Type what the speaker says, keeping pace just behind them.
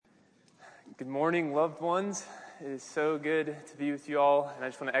Good morning, loved ones. It is so good to be with you all, and I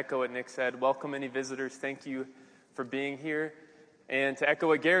just want to echo what Nick said. Welcome any visitors. Thank you for being here. And to echo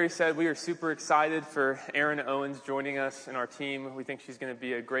what Gary said, we are super excited for Erin Owens joining us in our team. We think she's going to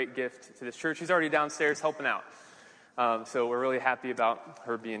be a great gift to this church. She's already downstairs helping out. So we're really happy about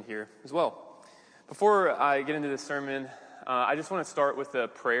her being here as well. Before I get into this sermon, I just want to start with a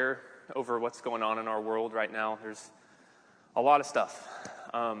prayer over what's going on in our world right now. There's a lot of stuff.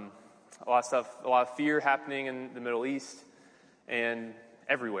 A lot of fear happening in the Middle East and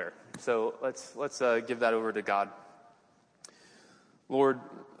everywhere. So let's give that over to God. Lord,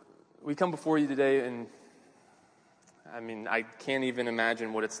 we come before you today, and I can't even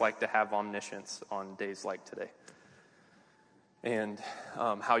imagine what it's like to have omniscience on days like today. And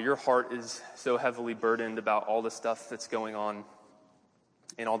how your heart is so heavily burdened about all the stuff that's going on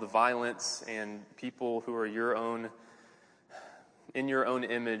and all the violence and people who are in your own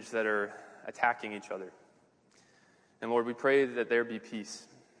image that are attacking each other. And Lord, we pray that there be peace.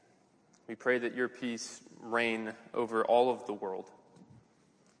 We pray that your peace reign over all of the world.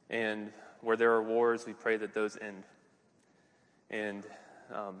 And where there are wars, we pray that those end. And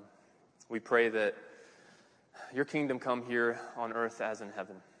we pray that your kingdom come here on earth as in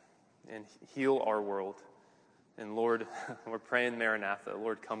heaven and heal our world. And Lord, we're praying Maranatha.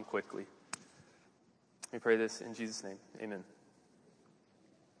 Lord, come quickly. We pray this in Jesus' name. Amen.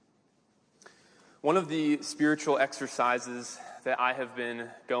 One of the spiritual exercises that I have been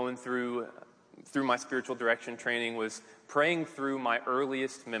going through my spiritual direction training was praying through my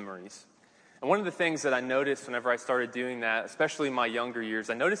earliest memories. And one of the things that I noticed whenever I started doing that, especially in my younger years,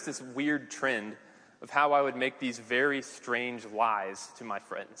 I noticed this weird trend of how I would make these very strange lies to my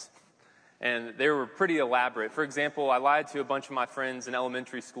friends. And they were pretty elaborate. For example, I lied to a bunch of my friends in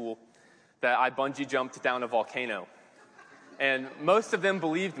elementary school that I bungee jumped down a volcano. And most of them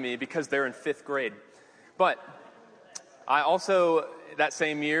believed me because they're in 5th grade. But I also, that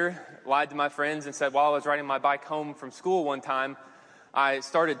same year, lied to my friends and said while I was riding my bike home from school one time, I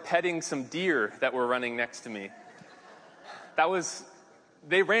started petting some deer that were running next to me.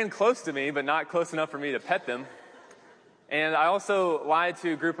 They ran close to me, but not close enough for me to pet them. And I also lied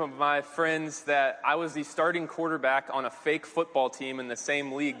to a group of my friends that I was the starting quarterback on a fake football team in the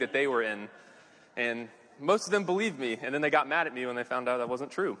same league that they were in. And most of them believed me, and then they got mad at me when they found out that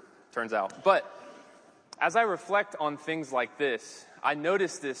wasn't true, turns out. But as I reflect on things like this, I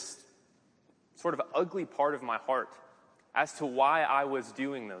noticed this sort of ugly part of my heart as to why I was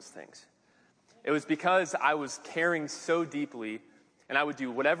doing those things. It was because I was caring so deeply, and I would do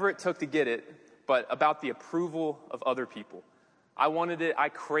whatever it took to get it, but about the approval of other people. I wanted it, I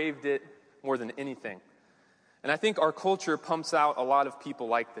craved it more than anything. And I think our culture pumps out a lot of people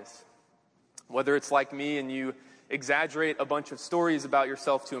like this. Whether it's like me and you exaggerate a bunch of stories about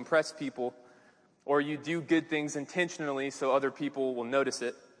yourself to impress people, or you do good things intentionally so other people will notice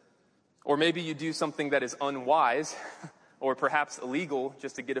it, or maybe you do something that is unwise or perhaps illegal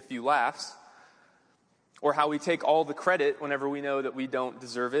just to get a few laughs, or how we take all the credit whenever we know that we don't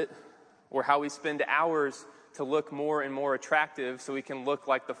deserve it, or how we spend hours to look more and more attractive so we can look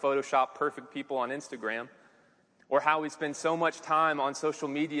like the Photoshop perfect people on Instagram, or how we spend so much time on social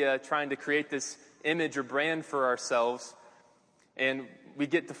media trying to create this image or brand for ourselves, and we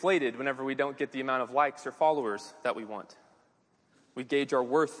get deflated whenever we don't get the amount of likes or followers that we want. We gauge our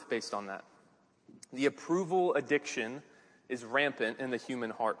worth based on that. The approval addiction is rampant in the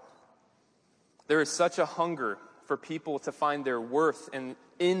human heart. There is such a hunger for people to find their worth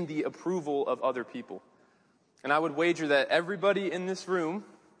in the approval of other people. And I would wager that everybody in this room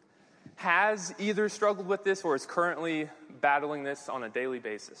has either struggled with this or is currently battling this on a daily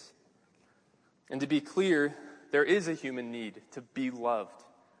basis. And to be clear, there is a human need to be loved,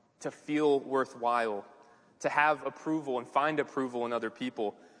 to feel worthwhile, to have approval and find approval in other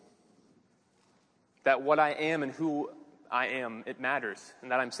people. That what I am and who I am, it matters,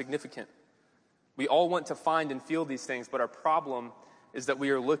 and that I'm significant. We all want to find and feel these things, but our problem is that we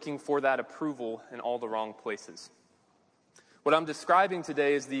are looking for that approval in all the wrong places. What I'm describing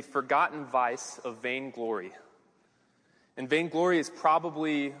today is the forgotten vice of vainglory. And vainglory is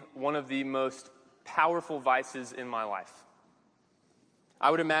probably one of the most powerful vices in my life.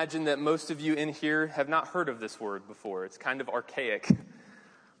 I would imagine that most of you in here have not heard of this word before. It's kind of archaic.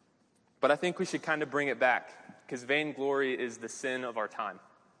 But I think we should kind of bring it back, because vainglory is the sin of our time.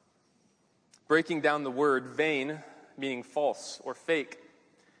 Breaking down the word, vain meaning false or fake,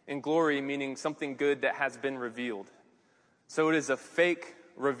 and glory meaning something good that has been revealed. So it is a fake,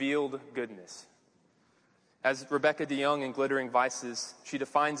 revealed goodness. As Rebecca DeYoung in Glittering Vices, she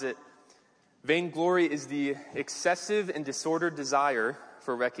defines it, vainglory is the excessive and disordered desire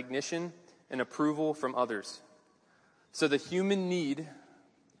for recognition, and approval from others. So the human need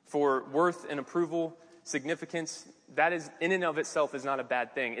for worth and approval, significance, that is in and of itself is not a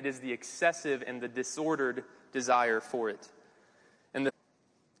bad thing. It is the excessive and the disordered desire for it. And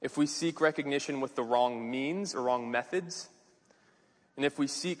if we seek recognition with the wrong means or wrong methods, and if we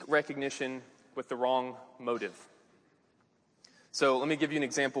seek recognition with the wrong motive. So let me give you an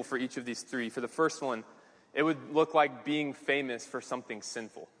example for each of these three. For the first one, it would look like being famous for something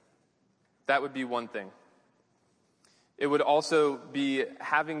sinful. That would be one thing. It would also be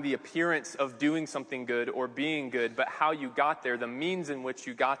having the appearance of doing something good or being good, but how you got there, the means in which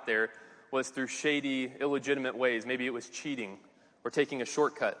you got there, was through shady, illegitimate ways. Maybe it was cheating or taking a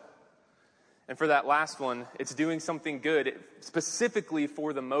shortcut. And for that last one, it's doing something good specifically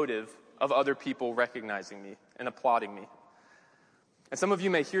for the motive of other people recognizing me and applauding me. And some of you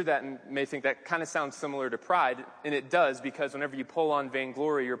may hear that and may think that kind of sounds similar to pride, and it does, because whenever you pull on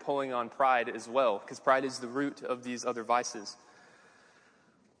vainglory, you're pulling on pride as well, because pride is the root of these other vices.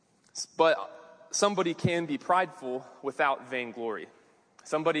 But somebody can be prideful without vainglory.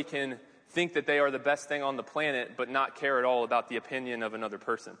 Somebody can think that they are the best thing on the planet, but not care at all about the opinion of another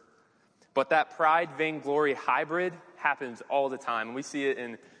person. But that pride-vainglory hybrid happens all the time. And we see it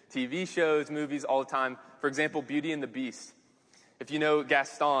in TV shows, movies, all the time. For example, Beauty and the Beast. If you know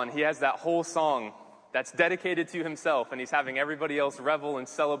Gaston, he has that whole song that's dedicated to himself, and he's having everybody else revel and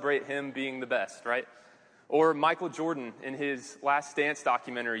celebrate him being the best, right? Or Michael Jordan in his Last Dance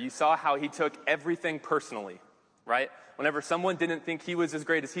documentary, you saw how he took everything personally, right? Whenever someone didn't think he was as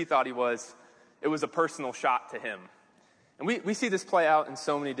great as he thought he was, it was a personal shot to him. And we see this play out in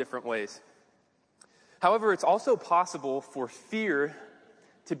so many different ways. However, it's also possible for fear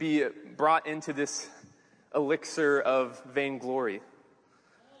to be brought into this elixir of vainglory.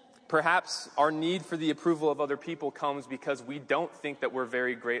 Perhaps our need for the approval of other people comes because we don't think that we're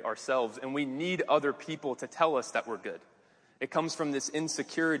very great ourselves, and we need other people to tell us that we're good. It comes from this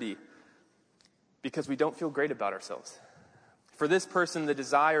insecurity because we don't feel great about ourselves. For this person, the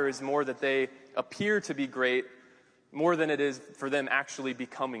desire is more that they appear to be great more than it is for them actually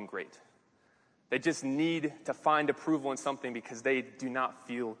becoming great. They just need to find approval in something because they do not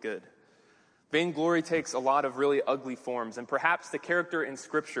feel good. Vainglory takes a lot of really ugly forms, and perhaps the character in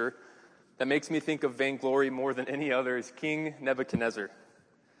Scripture that makes me think of vainglory more than any other is King Nebuchadnezzar.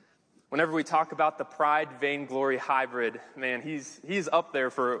 Whenever we talk about the pride-vainglory hybrid, man, he's up there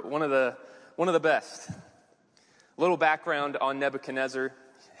for one of the best. A little background on Nebuchadnezzar.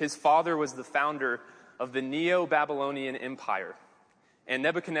 His father was the founder of the Neo-Babylonian Empire, and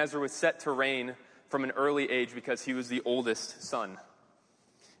Nebuchadnezzar was set to reign from an early age because he was the oldest son.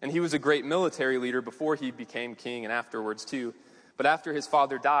 And he was a great military leader before he became king and afterwards too. But after his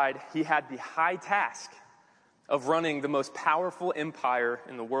father died, he had the high task of running the most powerful empire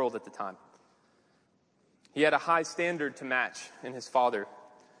in the world at the time. He had a high standard to match in his father,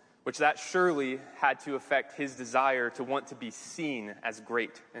 which that surely had to affect his desire to want to be seen as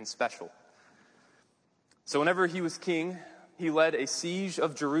great and special. So whenever he was king, he led a siege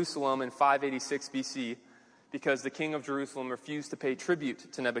of Jerusalem in 586 BC, because the king of Jerusalem refused to pay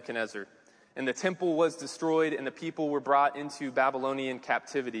tribute to Nebuchadnezzar. And the temple was destroyed, and the people were brought into Babylonian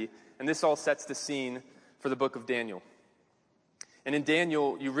captivity. And this all sets the scene for the book of Daniel. And in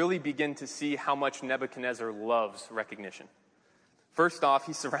Daniel, you really begin to see how much Nebuchadnezzar loves recognition. First off,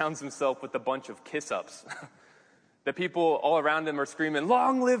 he surrounds himself with a bunch of kiss-ups. The people all around him are screaming,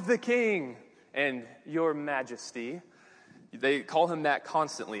 "Long live the king!" and "Your Majesty." They call him that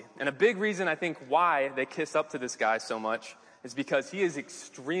constantly. And a big reason I think why they kiss up to this guy so much is because he is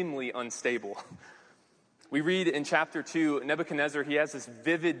extremely unstable. We read in chapter 2, Nebuchadnezzar, he has this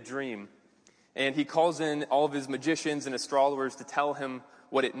vivid dream. And he calls in all of his magicians and astrologers to tell him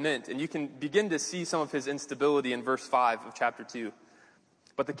what it meant. And you can begin to see some of his instability in verse 5 of chapter 2.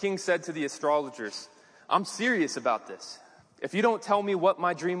 But the king said to the astrologers, "I'm serious about this. If you don't tell me what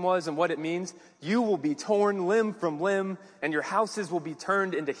my dream was and what it means, you will be torn limb from limb, and your houses will be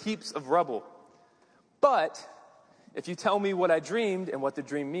turned into heaps of rubble. But if you tell me what I dreamed and what the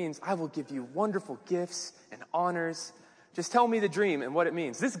dream means, I will give you wonderful gifts and honors. Just tell me the dream and what it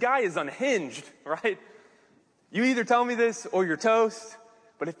means." This guy is unhinged, right? You either tell me this or you're toast.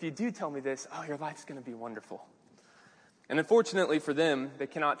 But if you do tell me this, your life's going to be wonderful. And unfortunately for them, they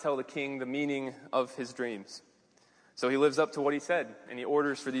cannot tell the king the meaning of his dreams. So he lives up to what he said, and he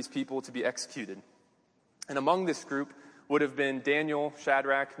orders for these people to be executed. And among this group would have been Daniel,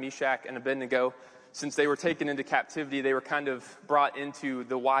 Shadrach, Meshach, and Abednego. Since they were taken into captivity, they were kind of brought into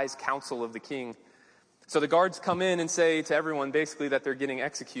the wise counsel of the king. So the guards come in and say to everyone basically that they're getting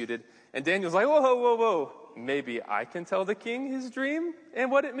executed. And Daniel's like, whoa. maybe I can tell the king his dream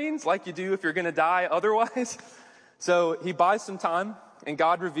and what it means, like you do if you're going to die otherwise. So he buys some time, and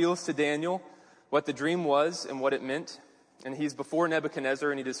God reveals to Daniel what the dream was and what it meant. And he's before Nebuchadnezzar,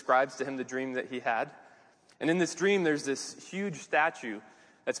 and he describes to him the dream that he had. And in this dream, there's this huge statue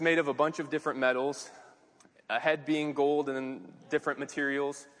that's made of a bunch of different metals, a head being gold and then different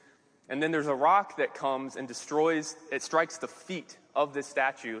materials. And then there's a rock that comes and it strikes the feet of this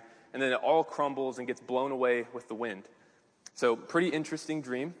statue, and then it all crumbles and gets blown away with the wind. So, pretty interesting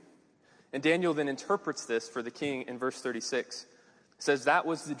dream. And Daniel then interprets this for the king in verse 36. It says, "That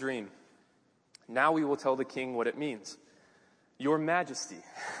was the dream. Now we will tell the king what it means. Your Majesty,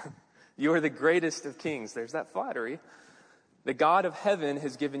 you are the greatest of kings." There's that flattery. "The God of heaven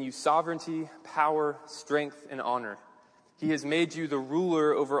has given you sovereignty, power, strength, and honor. He has made you the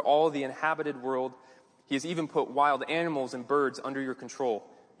ruler over all the inhabited world. He has even put wild animals and birds under your control.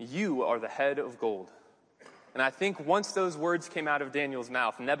 You are the head of gold." And I think once those words came out of Daniel's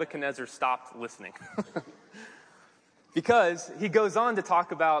mouth, Nebuchadnezzar stopped listening. Because he goes on to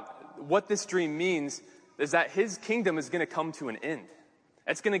talk about what this dream means is that his kingdom is going to come to an end.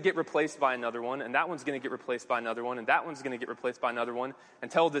 It's going to get replaced by another one, and that one's going to get replaced by another one, and that one's going to get replaced by another one,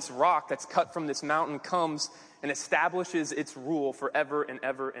 until this rock that's cut from this mountain comes and establishes its rule forever and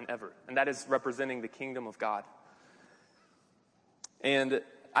ever and ever. And that is representing the kingdom of God. And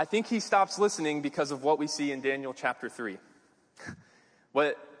I think he stops listening because of what we see in Daniel chapter 3.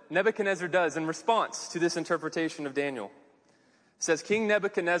 What Nebuchadnezzar does in response to this interpretation of Daniel says, King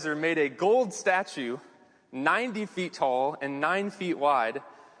Nebuchadnezzar made a gold statue 90 feet tall and 9 feet wide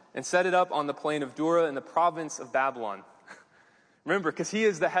and set it up on the plain of Dura in the province of Babylon. Remember, because he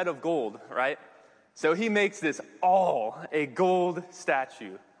is the head of gold, right? So he makes this all a gold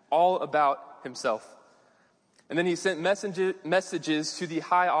statue, all about himself. And then he sent messages to the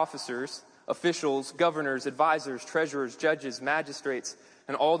high officers, officials, governors, advisors, treasurers, judges, magistrates,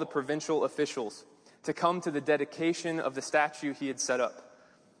 and all the provincial officials to come to the dedication of the statue he had set up.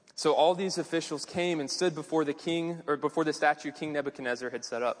 So all these officials came and stood before the statue King Nebuchadnezzar had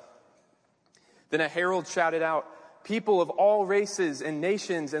set up. Then a herald shouted out, "People of all races and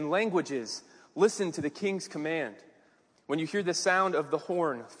nations and languages, listen to the king's command. When you hear the sound of the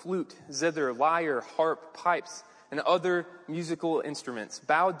horn, flute, zither, lyre, harp, pipes, and other musical instruments,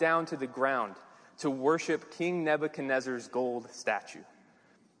 bow down to the ground to worship King Nebuchadnezzar's gold statue.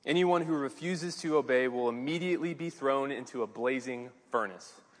 Anyone who refuses to obey will immediately be thrown into a blazing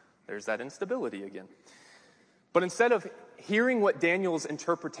furnace." There's that instability again. But instead of hearing what Daniel's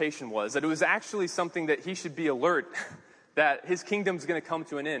interpretation was, that it was actually something that he should be alert that his kingdom's going to come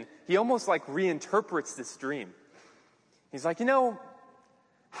to an end, he almost like reinterprets this dream. He's like,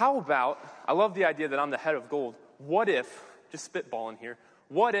 how about, I love the idea that I'm the head of gold. What if, just spitballing here,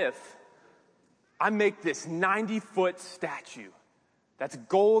 what if I make this 90-foot statue that's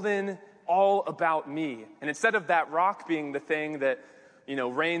golden, all about me? And instead of that rock being the thing that,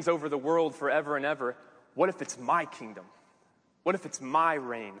 reigns over the world forever and ever, what if it's my kingdom? What if it's my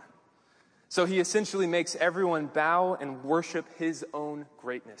reign? So he essentially makes everyone bow and worship his own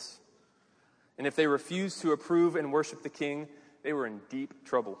greatness. And if they refused to approve and worship the king, they were in deep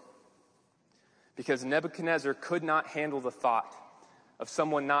trouble. Because Nebuchadnezzar could not handle the thought of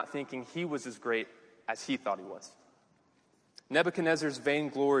someone not thinking he was as great as he thought he was. Nebuchadnezzar's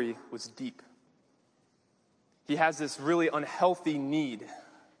vainglory was deep. He has this really unhealthy need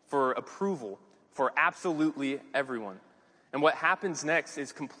for approval for absolutely everyone. And what happens next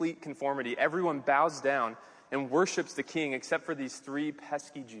is complete conformity. Everyone bows down and worships the king except for these 3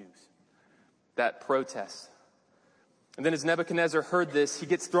 pesky Jews that protest. And then as Nebuchadnezzar heard this, he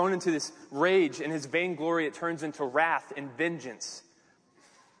gets thrown into this rage, and his vainglory, it turns into wrath and vengeance.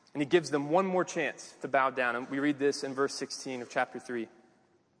 And he gives them one more chance to bow down. And we read this in verse 16 of chapter 3.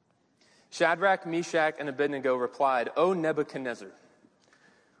 Shadrach, Meshach, and Abednego replied, "O Nebuchadnezzar,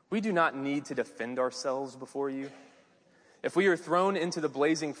 we do not need to defend ourselves before you. If we are thrown into the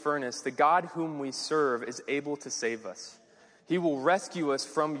blazing furnace, the God whom we serve is able to save us. He will rescue us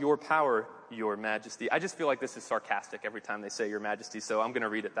from your power, your majesty." I just feel like this is sarcastic every time they say your majesty, so I'm going to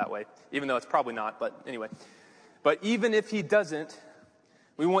read it that way, even though it's probably not, but anyway. "But even if he doesn't,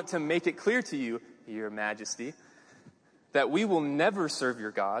 we want to make it clear to you, your majesty, that we will never serve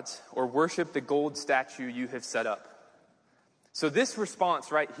your gods or worship the gold statue you have set up." So this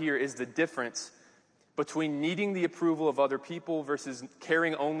response right here is the difference between needing the approval of other people versus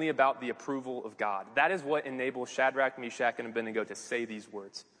caring only about the approval of God. That is what enables Shadrach, Meshach, and Abednego to say these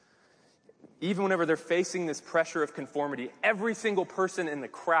words. Even whenever they're facing this pressure of conformity, every single person in the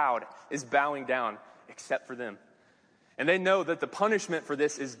crowd is bowing down except for them. And they know that the punishment for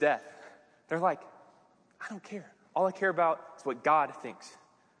this is death. They're like, I don't care. All I care about is what God thinks.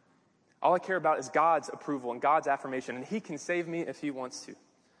 All I care about is God's approval and God's affirmation, and he can save me if he wants to.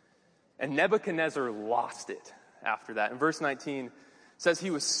 And Nebuchadnezzar lost it after that. In verse 19, it says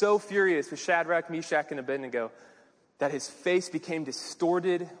he was so furious with Shadrach, Meshach, and Abednego that his face became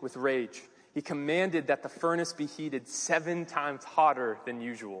distorted with rage. He commanded that the furnace be heated 7 times hotter than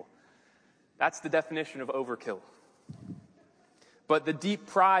usual. That's the definition of overkill. But the deep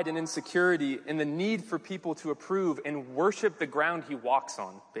pride and insecurity and the need for people to approve and worship the ground he walks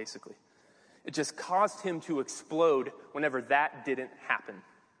on, basically, it just caused him to explode whenever that didn't happen.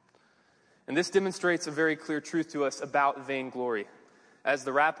 And this demonstrates a very clear truth to us about vainglory. As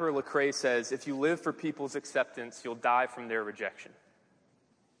the rapper Lecrae says, if you live for people's acceptance, you'll die from their rejection.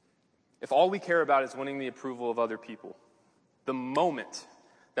 If all we care about is winning the approval of other people, the moment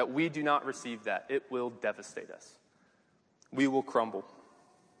that we do not receive that, it will devastate us. We will crumble.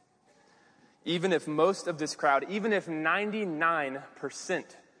 Even if most of this crowd, even if 99%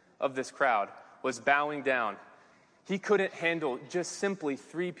 of this crowd was bowing down, he couldn't handle just simply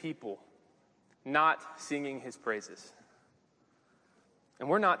 3 people not singing his praises. And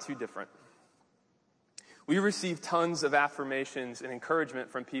we're not too different. We receive tons of affirmations and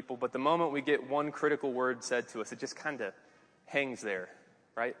encouragement from people, but the moment we get one critical word said to us, it just kind of hangs there,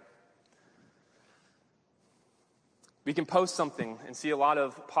 right? We can post something and see a lot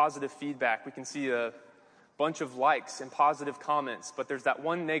of positive feedback. We can see a bunch of likes and positive comments, but there's that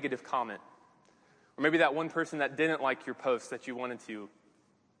one negative comment. Or maybe that one person that didn't like your post that you wanted to,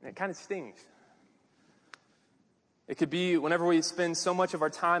 and it kind of stings. It could be whenever we spend so much of our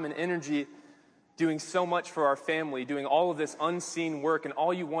time and energy doing so much for our family, doing all of this unseen work, and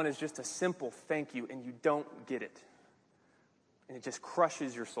all you want is just a simple thank you, and you don't get it. And it just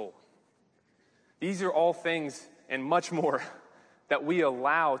crushes your soul. These are all things and much more that we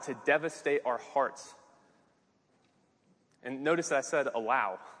allow to devastate our hearts. And notice that I said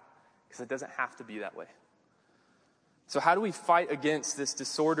allow, because it doesn't have to be that way. So how do we fight against this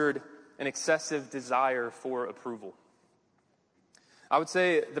disordered and excessive desire for approval? I would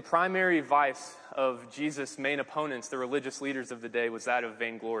say the primary vice of Jesus' main opponents, the religious leaders of the day, was that of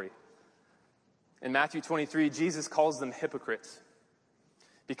vainglory. In Matthew 23, Jesus calls them hypocrites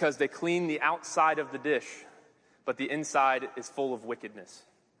because they clean the outside of the dish, but the inside is full of wickedness.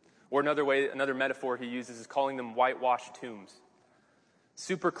 Or another metaphor he uses is calling them whitewashed tombs.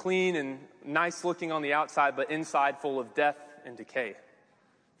 Super clean and nice looking on the outside, but inside full of death and decay.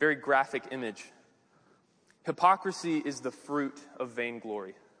 Very graphic image. Hypocrisy is the fruit of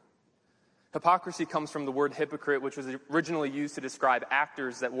vainglory. Hypocrisy comes from the word hypocrite, which was originally used to describe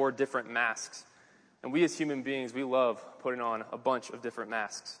actors that wore different masks. And we as human beings, we love putting on a bunch of different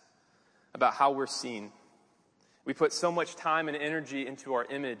masks about how we're seen. We put so much time and energy into our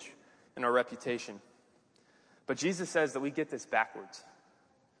image and our reputation. But Jesus says that we get this backwards.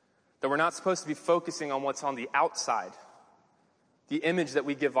 That we're not supposed to be focusing on what's on the outside, the image that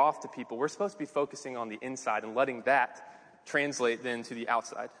we give off to people. We're supposed to be focusing on the inside and letting that translate then to the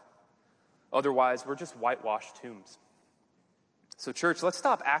outside. Otherwise, we're just whitewashed tombs. So church, let's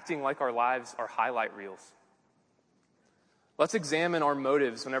stop acting like our lives are highlight reels. Let's examine our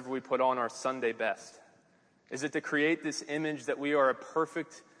motives whenever we put on our Sunday best. Is it to create this image that we are a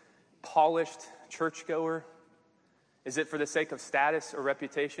perfect, polished churchgoer? Is it for the sake of status or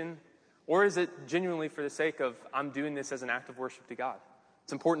reputation? Or is it genuinely for the sake of, I'm doing this as an act of worship to God?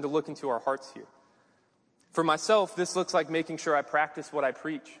 It's important to look into our hearts here. For myself, this looks like making sure I practice what I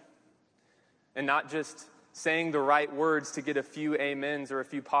preach and not just saying the right words to get a few amens or a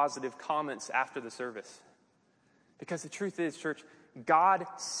few positive comments after the service. Because the truth is, church, God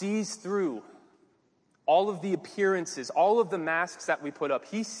sees through all of the appearances, all of the masks that we put up.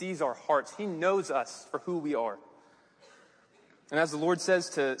 He sees our hearts. He knows us for who we are. And as the Lord says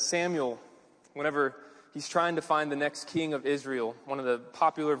to Samuel, whenever he's trying to find the next king of Israel, one of the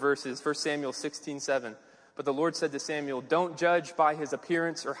popular verses, 1 Samuel 16:7. But the Lord said to Samuel, don't judge by his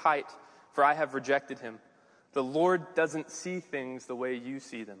appearance or height, for I have rejected him. The Lord doesn't see things the way you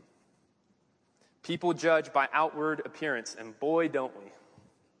see them. People judge by outward appearance, and boy, don't we.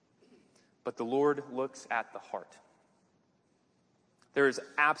 But the Lord looks at the heart. There is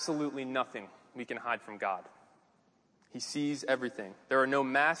absolutely nothing we can hide from God. He sees everything. There are no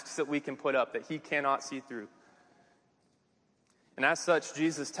masks that we can put up that he cannot see through. And as such,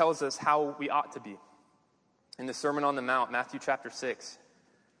 Jesus tells us how we ought to be. In the Sermon on the Mount, Matthew chapter 6,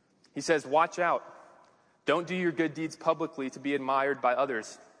 he says, watch out. Don't do your good deeds publicly to be admired by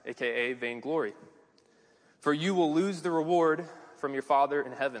others, aka vainglory. For you will lose the reward from your Father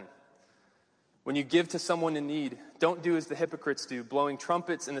in heaven. When you give to someone in need, don't do as the hypocrites do, blowing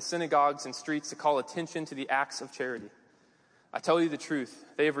trumpets in the synagogues and streets to call attention to the acts of charity. I tell you the truth,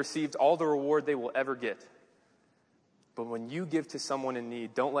 they have received all the reward they will ever get. But when you give to someone in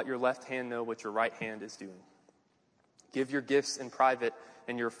need, don't let your left hand know what your right hand is doing. Give your gifts in private,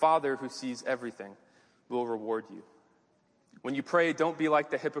 and your Father who sees everything will reward you. When you pray, don't be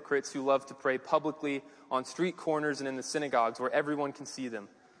like the hypocrites who love to pray publicly on street corners and in the synagogues where everyone can see them.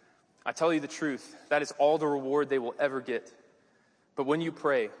 I tell you the truth, that is all the reward they will ever get. But when you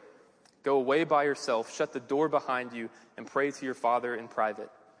pray, go away by yourself, shut the door behind you, and pray to your Father in private.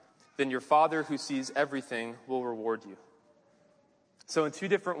 Then your Father who sees everything will reward you. So in two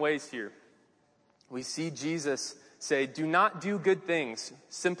different ways here, we see Jesus say, do not do good things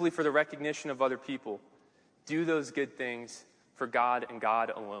simply for the recognition of other people. Do those good things for God and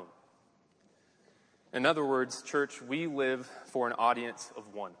God alone. In other words, church, we live for an audience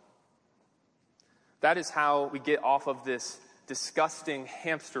of one. That is how we get off of this disgusting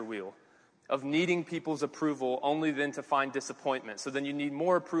hamster wheel of needing people's approval only then to find disappointment. So then you need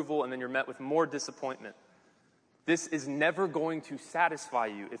more approval and then you're met with more disappointment. This is never going to satisfy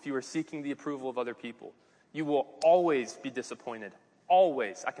you if you are seeking the approval of other people. You will always be disappointed.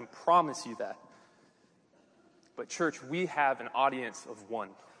 Always. I can promise you that. But church, we have an audience of one.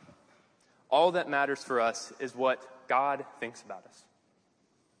 All that matters for us is what God thinks about us.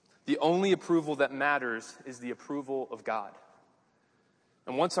 The only approval that matters is the approval of God.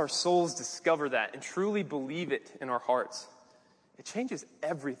 And once our souls discover that and truly believe it in our hearts, it changes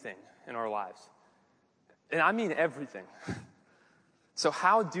everything in our lives. And I mean everything. So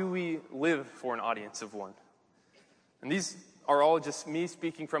how do we live for an audience of one? And these are all just me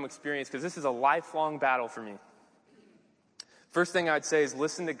speaking from experience because this is a lifelong battle for me. First thing I'd say is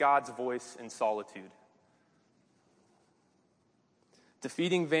listen to God's voice in solitude.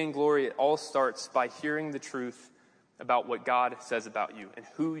 Defeating vainglory, it all starts by hearing the truth about what God says about you and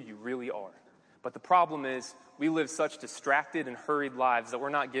who you really are. But the problem is, we live such distracted and hurried lives that we're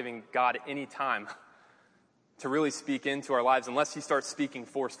not giving God any time to really speak into our lives unless he starts speaking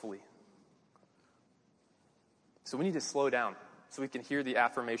forcefully. So we need to slow down so we can hear the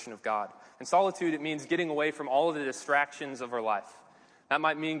affirmation of God. And solitude, it means getting away from all of the distractions of our life. That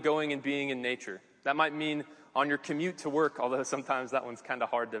might mean going and being in nature. That might mean on your commute to work, although sometimes that one's kind of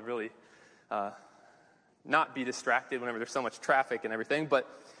hard to really not be distracted whenever there's so much traffic and everything,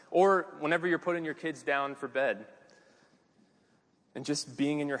 or whenever you're putting your kids down for bed and just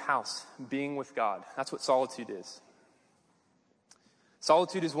being in your house, being with God. That's what solitude is.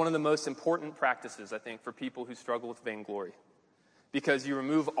 Solitude is one of the most important practices, I think, for people who struggle with vainglory because you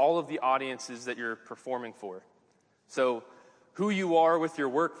remove all of the audiences that you're performing for. So who you are with your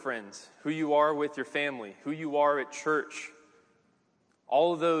work friends, who you are with your family, who you are at church,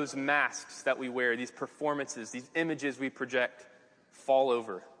 all of those masks that we wear, these performances, these images we project, fall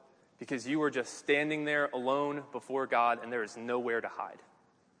over because you are just standing there alone before God and there is nowhere to hide.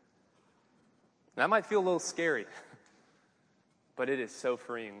 And that might feel a little scary, but it is so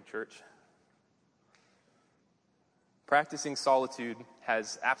freeing, church. Practicing solitude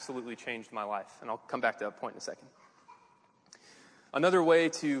has absolutely changed my life, and I'll come back to that point in a second. Another way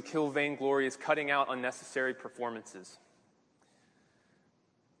to kill vainglory is cutting out unnecessary performances.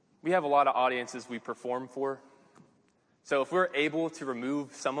 We have a lot of audiences we perform for. So if we're able to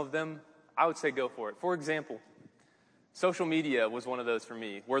remove some of them, I would say go for it. For example, social media was one of those for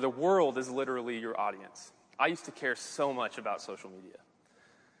me, where the world is literally your audience. I used to care so much about social media.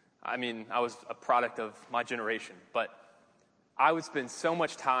 I mean, I was a product of my generation, but I would spend so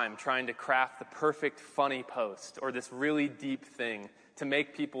much time trying to craft the perfect funny post or this really deep thing to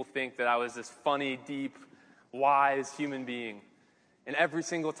make people think that I was this funny, deep, wise human being. And every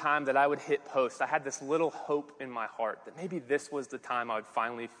single time that I would hit post, I had this little hope in my heart that maybe this was the time I would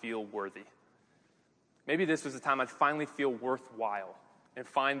finally feel worthy. Maybe this was the time I'd finally feel worthwhile and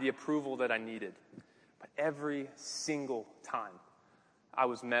find the approval that I needed. But every single time, I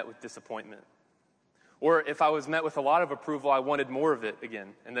was met with disappointment. Or if I was met with a lot of approval, I wanted more of it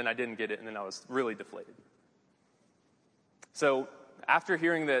again, and then I didn't get it, and then I was really deflated. So after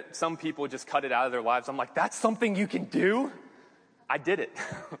hearing that some people just cut it out of their lives, I'm like, that's something you can do? I did it.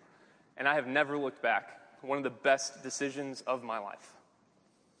 And I have never looked back. One of the best decisions of my life.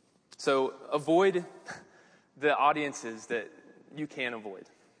 So avoid the audiences that you can avoid.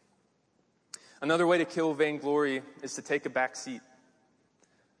 Another way to kill vainglory is to take a back seat.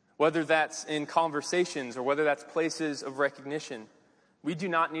 Whether that's in conversations or whether that's places of recognition, we do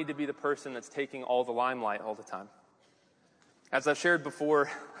not need to be the person that's taking all the limelight all the time. As I've shared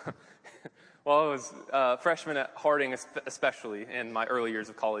before, while I was a freshman at Harding especially in my early years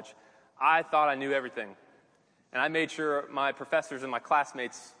of college, I thought I knew everything. And I made sure my professors and my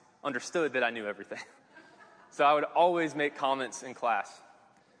classmates understood that I knew everything. So I would always make comments in class.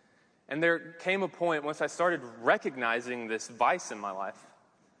 And there came a point once I started recognizing this vice in my life,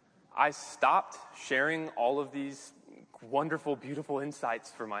 I stopped sharing all of these wonderful, beautiful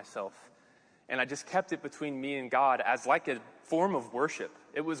insights for myself. And I just kept it between me and God as like a form of worship.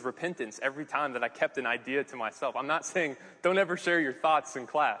 It was repentance every time that I kept an idea to myself. I'm not saying don't ever share your thoughts in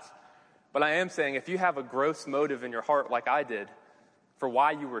class. But I am saying if you have a gross motive in your heart like I did for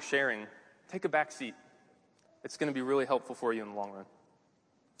why you were sharing, take a back seat. It's going to be really helpful for you in the long run.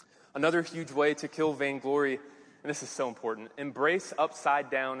 Another huge way to kill vainglory, and this is so important, embrace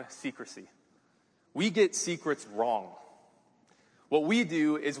upside-down secrecy. We get secrets wrong. What we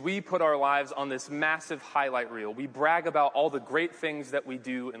do is we put our lives on this massive highlight reel. We brag about all the great things that we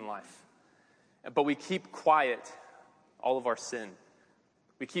do in life. But we keep quiet all of our sin.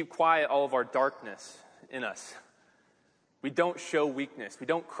 We keep quiet all of our darkness in us. We don't show weakness. We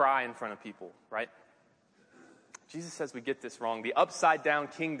don't cry in front of people, right? Jesus says we get this wrong. The upside-down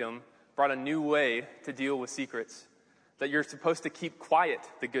kingdom brought a new way to deal with secrets, that you're supposed to keep quiet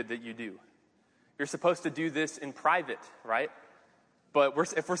the good that you do. You're supposed to do this in private, right? But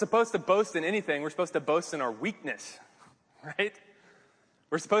if we're supposed to boast in anything, we're supposed to boast in our weakness, right?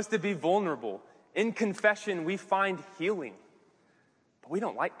 We're supposed to be vulnerable. In confession, we find healing. But we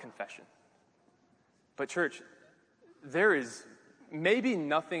don't like confession. But church, there is maybe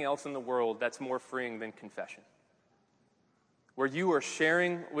nothing else in the world that's more freeing than confession, where you are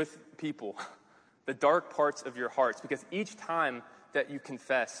sharing with people the dark parts of your hearts, because each time that you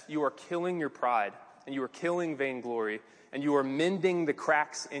confess, you are killing your pride, and you are killing vainglory, and you are mending the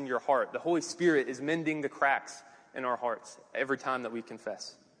cracks in your heart. The Holy Spirit is mending the cracks in our hearts every time that we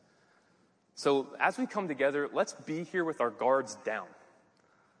confess. So as we come together, let's be here with our guards down.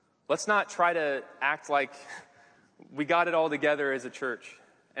 Let's not try to act like we got it all together as a church,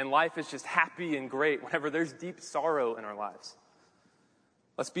 and life is just happy and great whenever there's deep sorrow in our lives.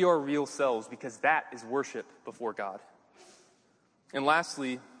 Let's be our real selves, because that is worship before God. And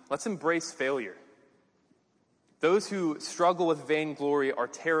lastly, let's embrace failure. Those who struggle with vainglory are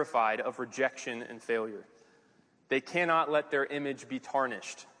terrified of rejection and failure. They cannot let their image be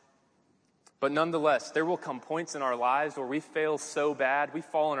tarnished. But nonetheless, there will come points in our lives where we fail so bad, we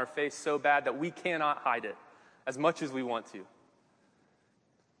fall on our face so bad that we cannot hide it as much as we want to.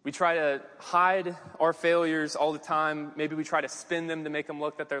 We try to hide our failures all the time. Maybe we try to spin them to make them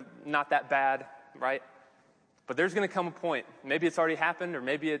look that they're not that bad, right? But there's going to come a point, maybe it's already happened, or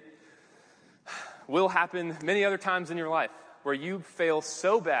maybe it will happen many other times in your life, where you fail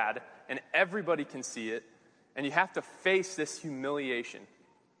so bad and everybody can see it, and you have to face this humiliation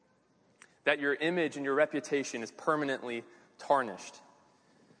that your image and your reputation is permanently tarnished.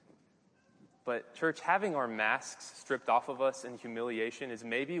 But church, having our masks stripped off of us in humiliation is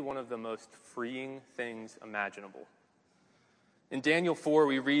maybe one of the most freeing things imaginable. In Daniel 4,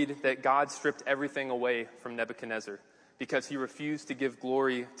 we read that God stripped everything away from Nebuchadnezzar because he refused to give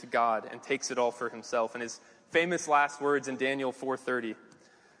glory to God and takes it all for himself. And his famous last words in Daniel 4:30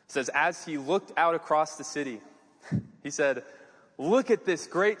 says, as he looked out across the city, he said, "Look at this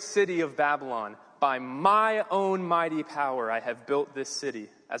great city of Babylon. By my own mighty power, I have built this city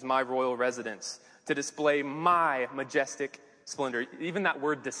as my royal residence to display my majestic splendor." Even that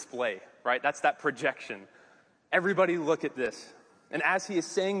word display, right? That's that projection. Everybody look at this. And as he is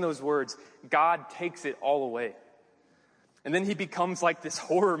saying those words, God takes it all away. And then he becomes like this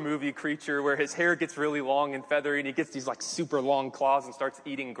horror movie creature where his hair gets really long and feathery and he gets these like super long claws and starts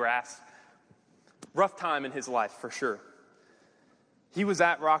eating grass. Rough time in his life, for sure. He was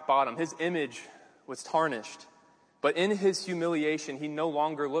at rock bottom. His image was tarnished. But in his humiliation, he no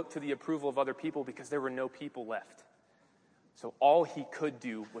longer looked to the approval of other people because there were no people left. So all he could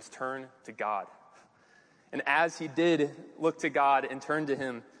do was turn to God. And as he did look to God and turn to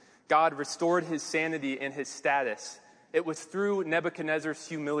him, God restored his sanity and his status. It was through Nebuchadnezzar's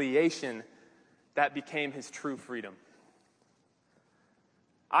humiliation that became his true freedom.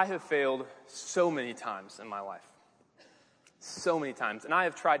 I have failed so many times in my life. So many times. And I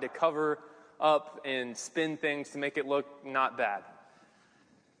have tried to cover up and spin things to make it look not bad.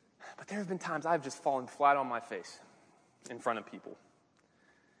 But there have been times I've just fallen flat on my face in front of people.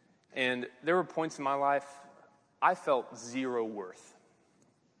 And there were points in my life I felt zero worth.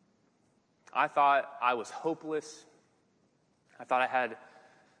 I thought I was hopeless. I thought I had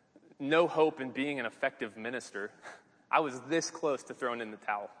no hope in being an effective minister. I was this close to throwing in the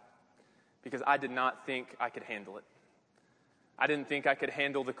towel because I did not think I could handle it. I didn't think I could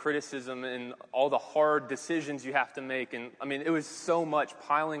handle the criticism and all the hard decisions you have to make. And I mean, it was so much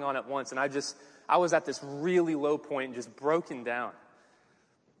piling on at once. And I was at this really low point and just broken down.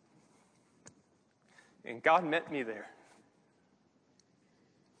 And God met me there.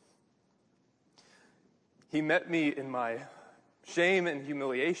 He met me in my shame and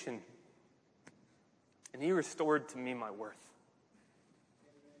humiliation. And he restored to me my worth.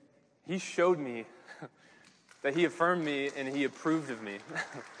 He showed me that he affirmed me and he approved of me.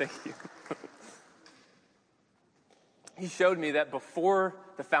 Thank you. He showed me that before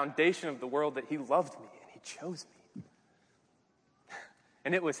the foundation of the world that he loved me and he chose me.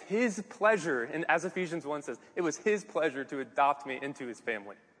 And it was his pleasure, and as Ephesians 1 says, it was his pleasure to adopt me into his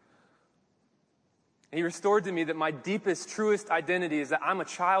family. And he restored to me that my deepest, truest identity is that I'm a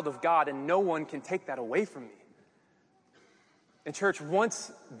child of God and no one can take that away from me. And church,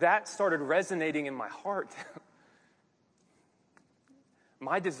 once that started resonating in my heart,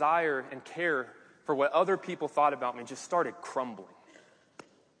 my desire and care for what other people thought about me just started crumbling.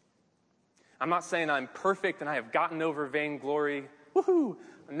 I'm not saying I'm perfect and I have gotten over vainglory. Woohoo!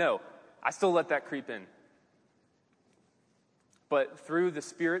 No, I still let that creep in. But through the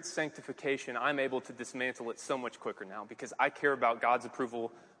Spirit's sanctification, I'm able to dismantle it so much quicker now because I care about God's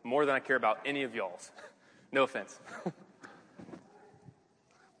approval more than I care about any of y'all's. No offense.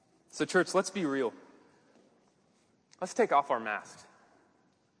 So church, let's be real. Let's take off our masks.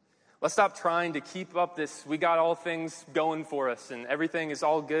 Let's stop trying to keep up this, we got all things going for us and everything is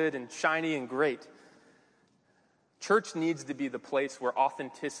all good and shiny and great. Church needs to be the place where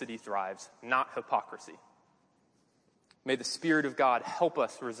authenticity thrives, not hypocrisy. May the Spirit of God help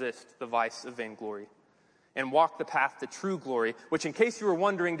us resist the vice of vainglory and walk the path to true glory, which, in case you were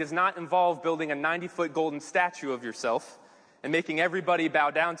wondering, does not involve building a 90-foot golden statue of yourself and making everybody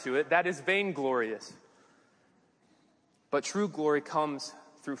bow down to it. That is vainglorious. But true glory comes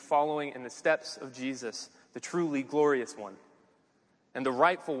through following in the steps of Jesus, the truly glorious one, and the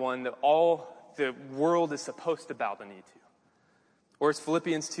rightful one that all the world is supposed to bow the knee to. Or as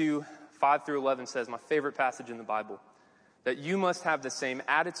Philippians 2, 5 through 11 says, my favorite passage in the Bible, that you must have the same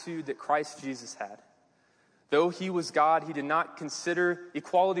attitude that Christ Jesus had. Though he was God, he did not consider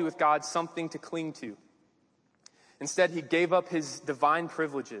equality with God something to cling to. Instead, he gave up his divine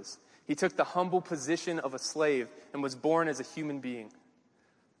privileges. He took the humble position of a slave and was born as a human being.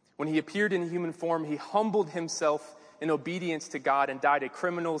 When he appeared in human form, he humbled himself in obedience to God and died a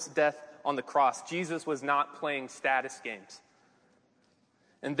criminal's death on the cross. Jesus was not playing status games.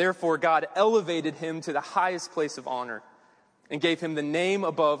 And therefore, God elevated him to the highest place of honor and gave him the name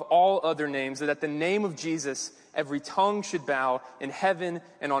above all other names, that at the name of Jesus, every tongue should bow in heaven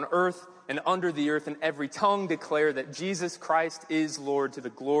and on earth and under the earth, and every tongue declare that Jesus Christ is Lord to the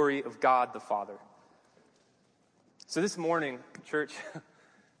glory of God the Father. So this morning, church,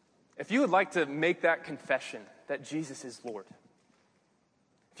 if you would like to make that confession that Jesus is Lord,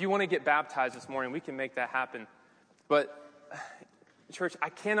 if you want to get baptized this morning, we can make that happen. But, church, I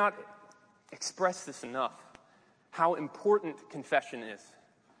cannot express this enough, how important confession is.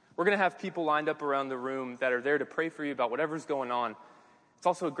 We're going to have people lined up around the room that are there to pray for you about whatever's going on. It's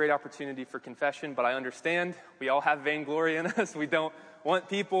also a great opportunity for confession, but I understand we all have vainglory in us. We don't want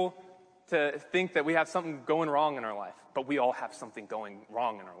people to think that we have something going wrong in our life, but we all have something going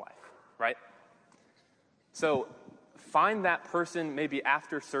wrong in our life, right? So find that person maybe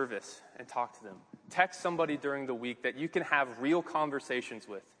after service and talk to them. Text somebody during the week that you can have real conversations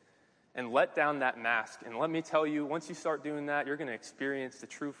with and let down that mask. And let me tell you, once you start doing that, you're going to experience the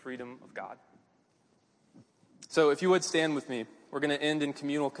true freedom of God. So if you would stand with me, we're going to end in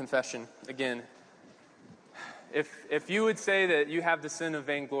communal confession again. If you would say that you have the sin of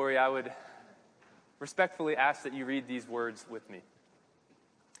vainglory, I would respectfully ask that you read these words with me.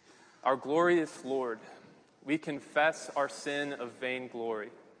 Our glorious Lord, we confess our sin of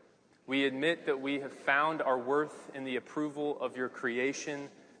vainglory. We admit that we have found our worth in the approval of your creation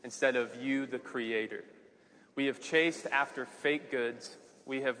instead of you, the Creator. We have chased after fake goods.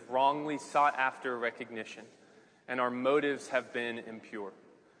 We have wrongly sought after recognition, and our motives have been impure.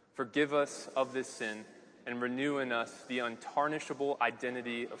 Forgive us of this sin and renew in us the untarnishable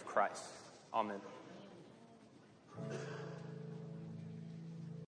identity of Christ. Amen.